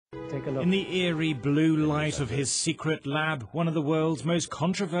Take a look. In the eerie blue light of his secret lab, one of the world's most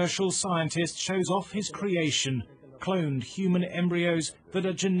controversial scientists shows off his creation, cloned human embryos that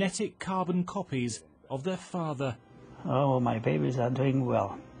are genetic carbon copies of their father. Oh, my babies are doing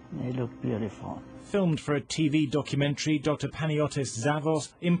well. They look beautiful. Filmed for a TV documentary, Dr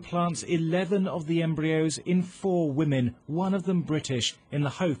Zavos implants 11 of the embryos in 4 women, one of them British, in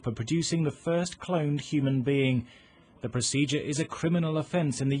the hope of producing the first cloned human being. The procedure is a criminal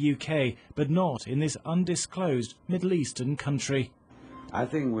offence in the UK, but not in this undisclosed Middle Eastern country. I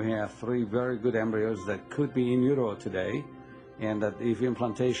think we have 3 very good embryos that could be in utero today, and that if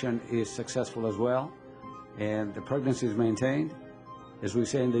implantation is successful as well, and the pregnancy is maintained, as we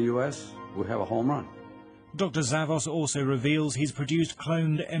say in the US, we have a home run. Dr Zavos also reveals he's produced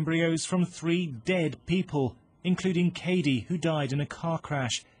cloned embryos from 3 dead people, including Katie, who died in a car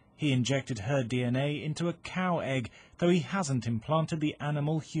crash. He injected her DNA into a cow egg, though he hasn't implanted the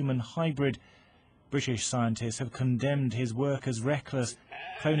animal-human hybrid. British scientists have condemned his work as reckless.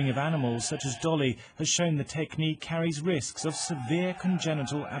 Cloning of animals, such as Dolly, has shown the technique carries risks of severe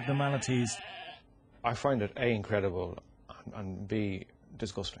congenital abnormalities. I find it A, incredible, and B,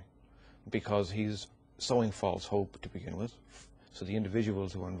 disgusting, because he's sowing false hope to begin with. So the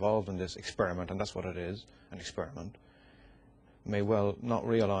individuals who are involved in this experiment, and that's what it is, an experiment, may well not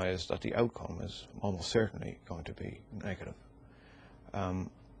realise that the outcome is almost certainly going to be negative. And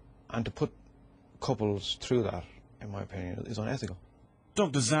to put couples through that, in my opinion, is unethical.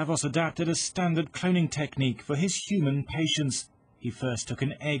 Dr Zavos adapted a standard cloning technique for his human patients. He first took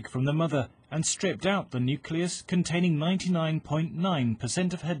an egg from the mother and stripped out the nucleus containing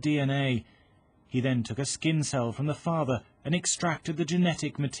 99.9% of her DNA. He then took a skin cell from the father and extracted the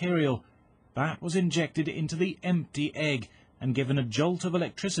genetic material. That was injected into the empty egg and given a jolt of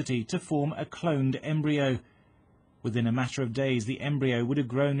electricity to form a cloned embryo. Within a matter of days, the embryo would have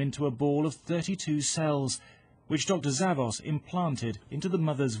grown into a ball of 32 cells, which Dr Zavos implanted into the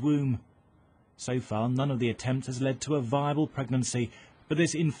mother's womb. So far, none of the attempts has led to a viable pregnancy, but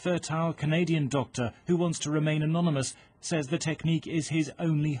this infertile Canadian doctor, who wants to remain anonymous, says the technique is his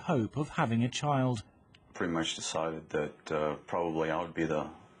only hope of having a child. Pretty much decided that probably I would be the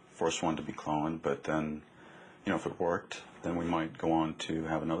first one to be cloned, but then, you know, if it worked, then we might go on to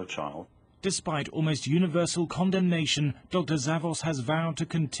have another child. Despite almost universal condemnation, Dr Zavos has vowed to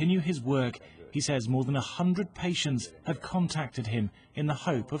continue his work. He says more than 100 patients have contacted him in the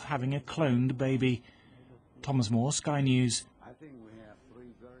hope of having a cloned baby. Thomas Moore, Sky News.